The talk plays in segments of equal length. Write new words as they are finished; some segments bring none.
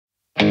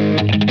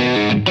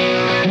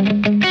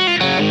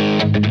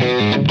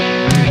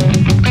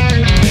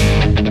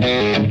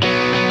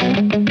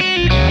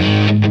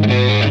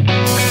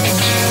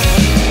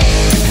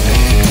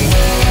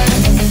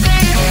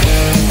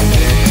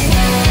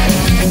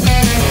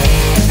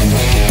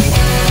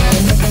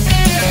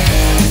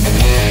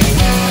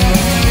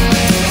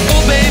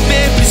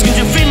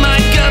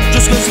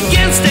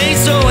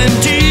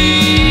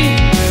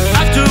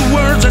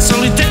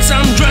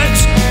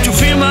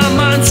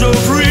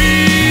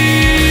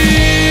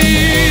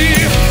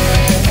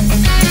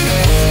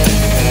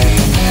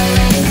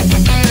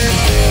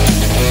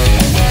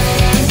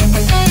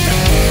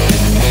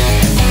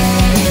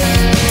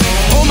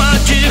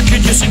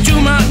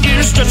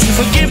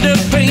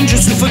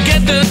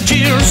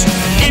cheers.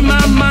 In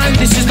my mind,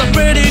 this is not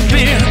pretty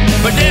clear,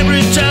 but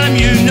every time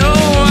you know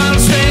I'll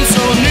stay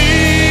so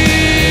near,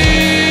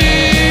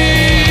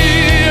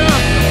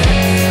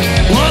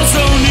 oh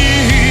so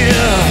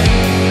near.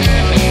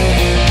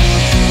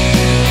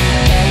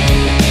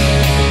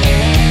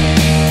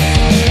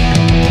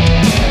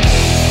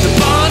 The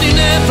party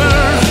never,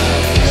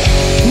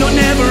 no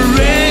never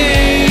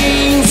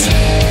rains.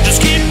 Just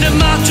keep the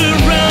motor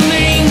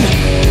running,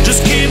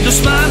 just keep the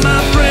smile,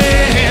 my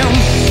friend.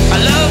 I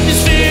love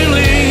this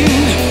feeling,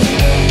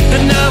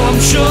 and now I'm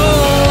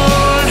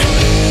sure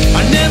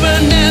I never,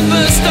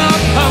 never stop.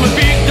 I'm a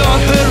big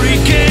dog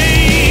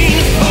hurricane.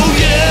 Oh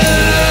yeah.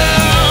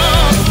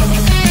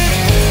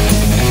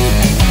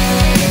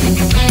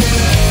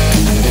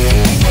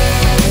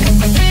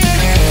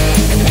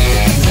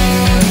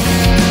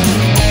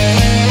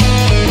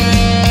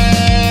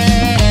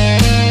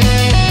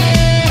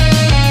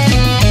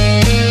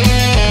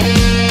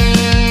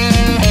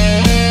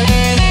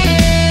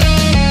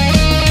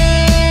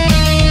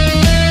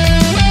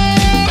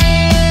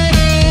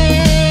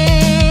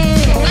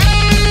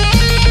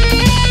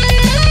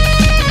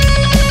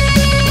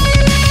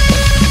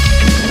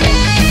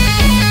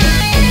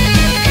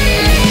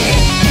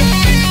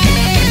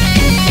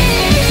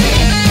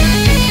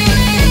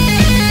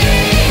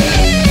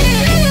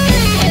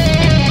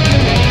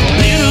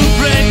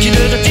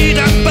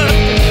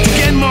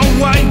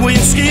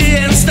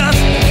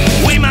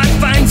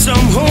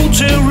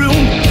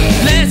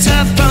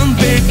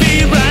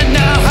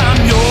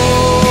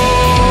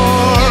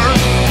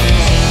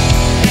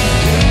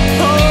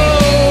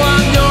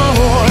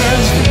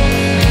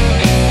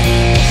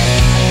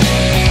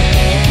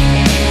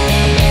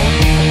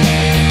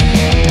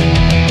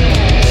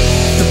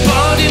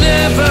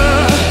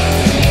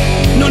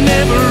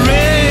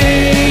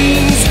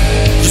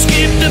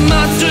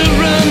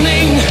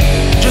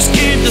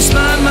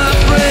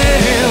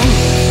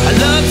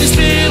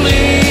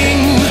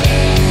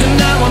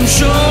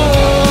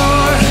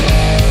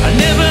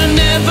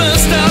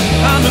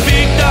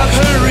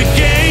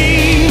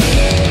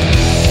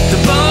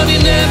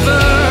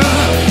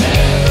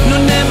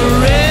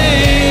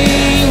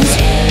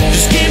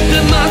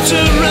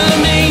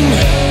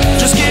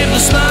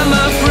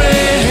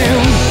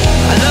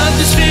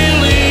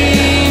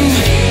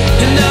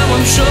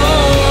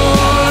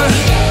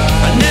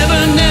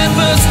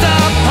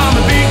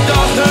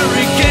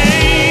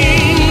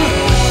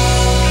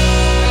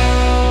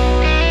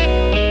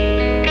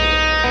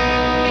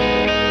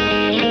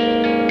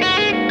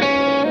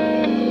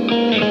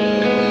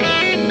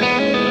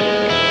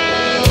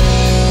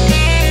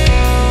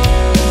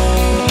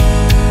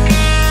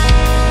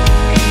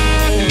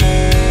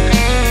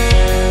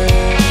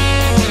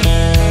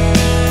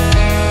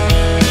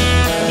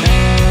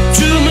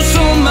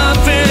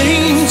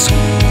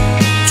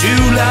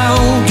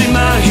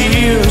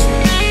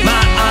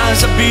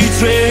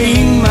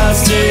 Betraying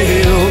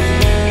myself.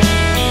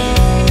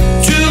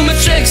 Too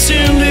much sex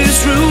in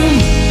this room.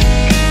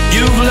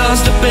 You've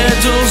lost the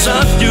petals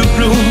of your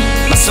bloom.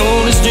 My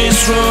soul is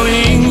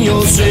destroying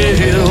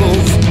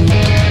yourself.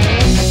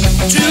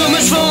 Too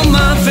much for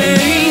my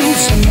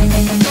veins,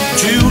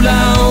 too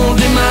loud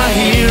in my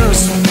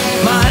ears.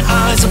 My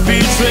eyes are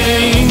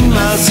betraying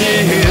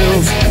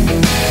myself.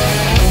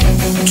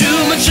 Too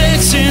much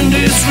sex in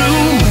this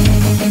room.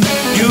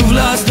 You've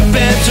lost the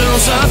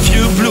petals of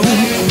your bloom.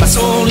 My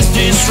soul is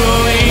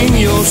destroying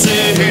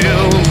yourself.